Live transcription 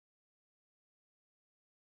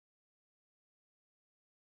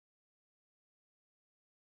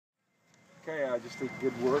Okay, just a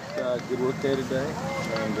good work day today,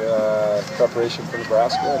 and preparation for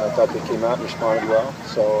Nebraska. And I thought they came out and responded well.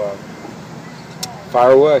 So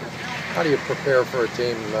fire away. How do you prepare for a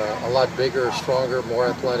team a lot bigger, stronger, more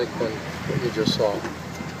athletic than what you just saw?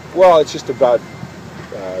 Well, it's just about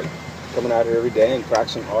coming out here every day and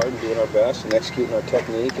practicing hard and doing our best and executing our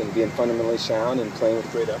technique and being fundamentally sound and playing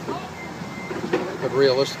with great effort. But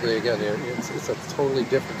realistically, again, it's a totally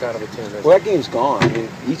different kind of a team. Well, that game's gone. I mean,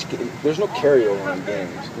 there's no carryover on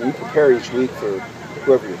games. I mean, you prepare each week for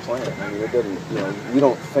whoever you're playing. I mean, it doesn't. We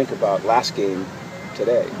don't think about last game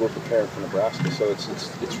today. We're preparing for Nebraska, so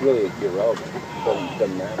it's really irrelevant. It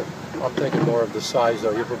doesn't matter. I'm thinking more of the size,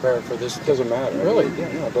 though. You're preparing for this. It doesn't matter. Really?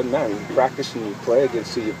 Yeah, no, it doesn't matter. You practice and you play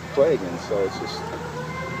against who you play against. So it's just.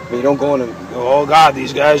 I mean, you don't go in and go, oh God,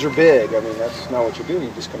 these guys are big. I mean, that's not what you do.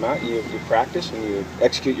 You just come out, you practice, and you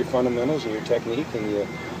execute your fundamentals and your technique, and you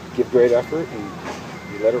give great effort, and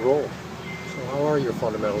you let it roll. So how are your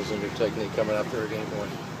fundamentals and your technique coming after a game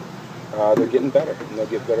one? They're getting better, and they'll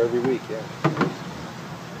get better every week, yeah.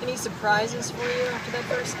 Any surprises for you after that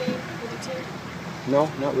first game with the team?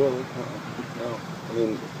 No, not really. No. I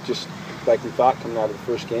mean, just like we thought coming out of the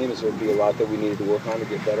first game is there'd be a lot that we needed to work on to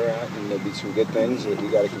get better at, and there'd be some good things that we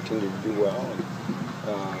got to continue to do well,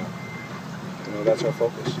 and that's our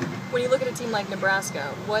focus. When you look at a team like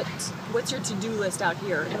Nebraska, what's your to-do list out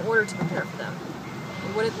here in order to prepare for them?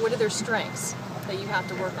 What are their strengths that you have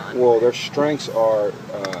to work on? Well, their strengths are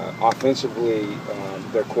offensively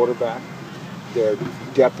their quarterback, their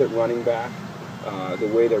depth at running back, the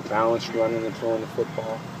way they're balanced running and throwing the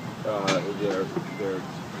football, their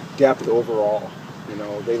depth overall.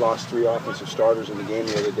 They lost 3 offensive starters in the game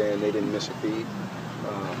the other day, and they didn't miss a beat.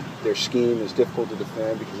 Their scheme is difficult to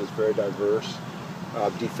defend because it's very diverse.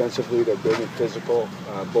 Defensively, they're big and physical.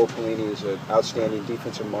 Bo Pelini is an outstanding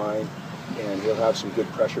defensive mind, and he'll have some good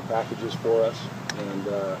pressure packages for us.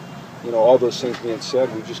 And all those things being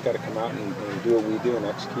said, we've just got to come out and do what we do and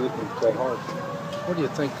execute and play hard. What do you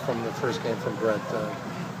think from the first game from Brent?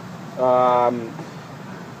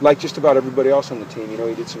 Like just about everybody else on the team, he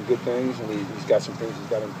did some good things, and he's got some things he's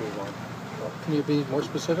got to improve on. Can you be more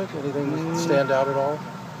specific? Anything stand out at all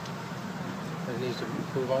that he needs to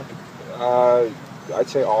improve on? I'd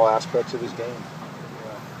say all aspects of his game.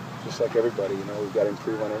 Yeah. Just like everybody, we've got to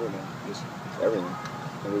improve on everything, just everything,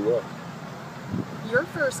 and we will. Your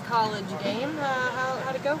first college game,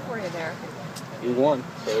 how'd it go for you there? We won,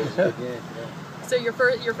 so it was a good game. Yeah. So your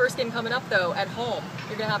first game coming up, though, at home,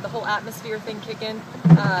 you're going to have the whole atmosphere thing kick in.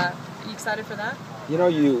 Are you excited for that?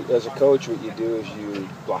 You as a coach, what you do is you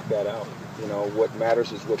block that out. What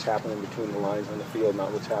matters is what's happening between the lines on the field,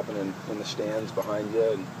 not what's happening in the stands behind you.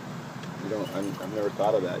 And I've never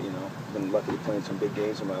thought of that. I've been lucky to play in some big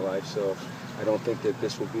games in my life, so I don't think that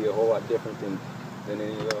this would be a whole lot different than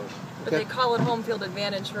any of those. But they call it home field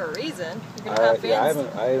advantage for a reason. You're going to have fans.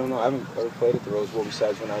 Yeah, I don't know. I haven't ever played at the Rose Bowl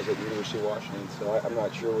besides when I was at the University of Washington, so I'm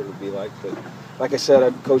not sure what it would be like. But like I said,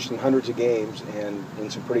 I've coached in hundreds of games and in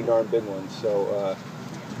some pretty darn big ones, so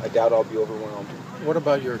I doubt I'll be overwhelmed. What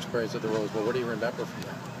about your experience at the Rose Bowl? What do you remember from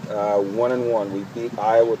that? 1-1. We beat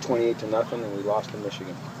Iowa 28-0, and we lost to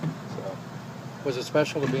Michigan. So. Was it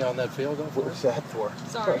special to be on that field? What was that for?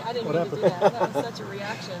 Sorry, I didn't mean to do that. That was such a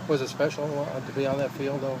reaction. Was it special to be on that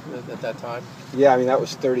field, though, at that time? Yeah, I mean, that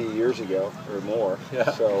was 30 years ago or more.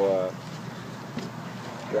 Yeah. So,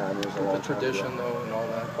 yeah, I mean, it was a long time ago. The tradition, though, and all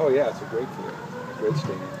that. Oh, yeah, it's a great field. It's a great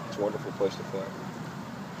stadium. It's a wonderful place to play.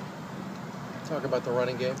 Talk about the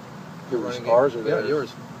running game. Ours or theirs? Yeah,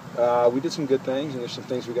 yours. We did some good things, and there's some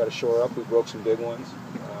things we got to shore up. We broke some big ones.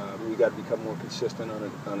 We got to become more consistent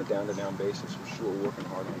on a down-to-down basis, which is what we're working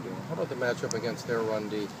hard on doing. How about the matchup against their run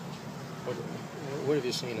D? What have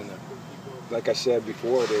you seen in them? Like I said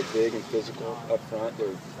before, they're big and physical up front.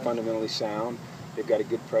 They're fundamentally sound. They've got a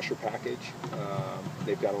good pressure package.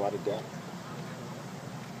 They've got a lot of depth.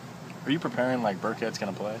 Are you preparing like Burkhead's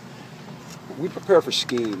going to play? We prepare for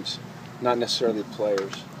schemes, not necessarily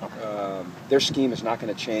players. Okay. Their scheme is not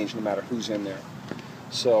going to change no matter who's in there.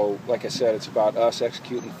 So, like I said, it's about us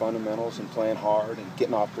executing fundamentals and playing hard and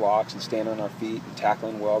getting off blocks and standing on our feet and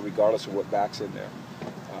tackling well regardless of what back's in there.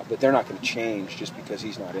 But they're not going to change just because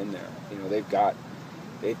he's not in there. They've got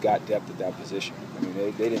depth at that position. I mean,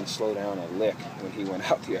 they didn't slow down a lick when he went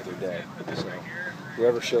out the other day. So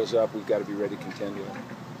whoever shows up, we've got to be ready to contend with.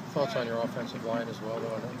 Thoughts on your offensive line as well,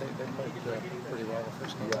 though? They played pretty well the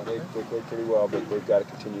first game. Yeah, they played pretty well, but they've got to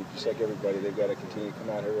continue, just like everybody, they've got to continue to come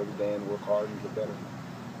out here every day and work hard and get better.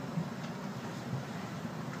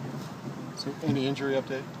 So, any injury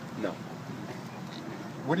update? No.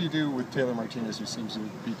 What do you do with Taylor Martinez, who seems to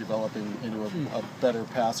be developing into a better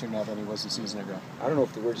passer now than he was a season ago? I don't know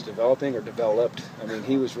if the word's developing or developed. I mean,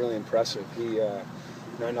 he was really impressive.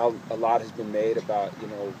 I know a lot has been made about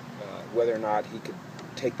whether or not he could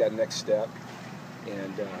take that next step,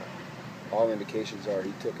 and all indications are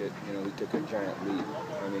he took it. He took a giant leap.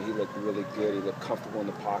 I mean, he looked really good. He looked comfortable in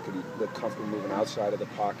the pocket. He looked comfortable moving outside of the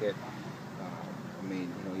pocket.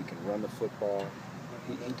 He can run the football.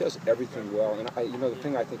 He does everything well. And the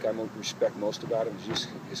thing I think I respect most about him is just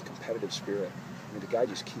his competitive spirit. I mean, the guy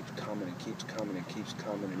just keeps coming and keeps coming and keeps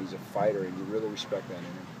coming, and he's a fighter, and you really respect that in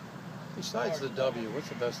him. Besides the W, what's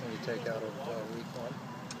the best thing you take out of week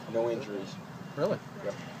 1? No injuries. Really?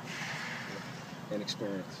 Yep. And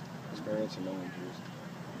experience. Experience and no injuries.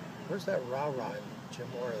 Where's that rah-rah in Jim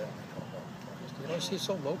Mora that we don't know? He's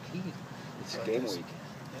so low-key. It's game week.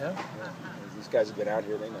 Yeah? These guys have been out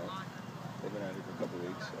here, they know. They've been out here for a couple of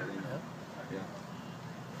weeks, so they know.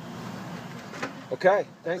 Yeah. Okay,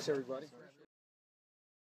 thanks everybody.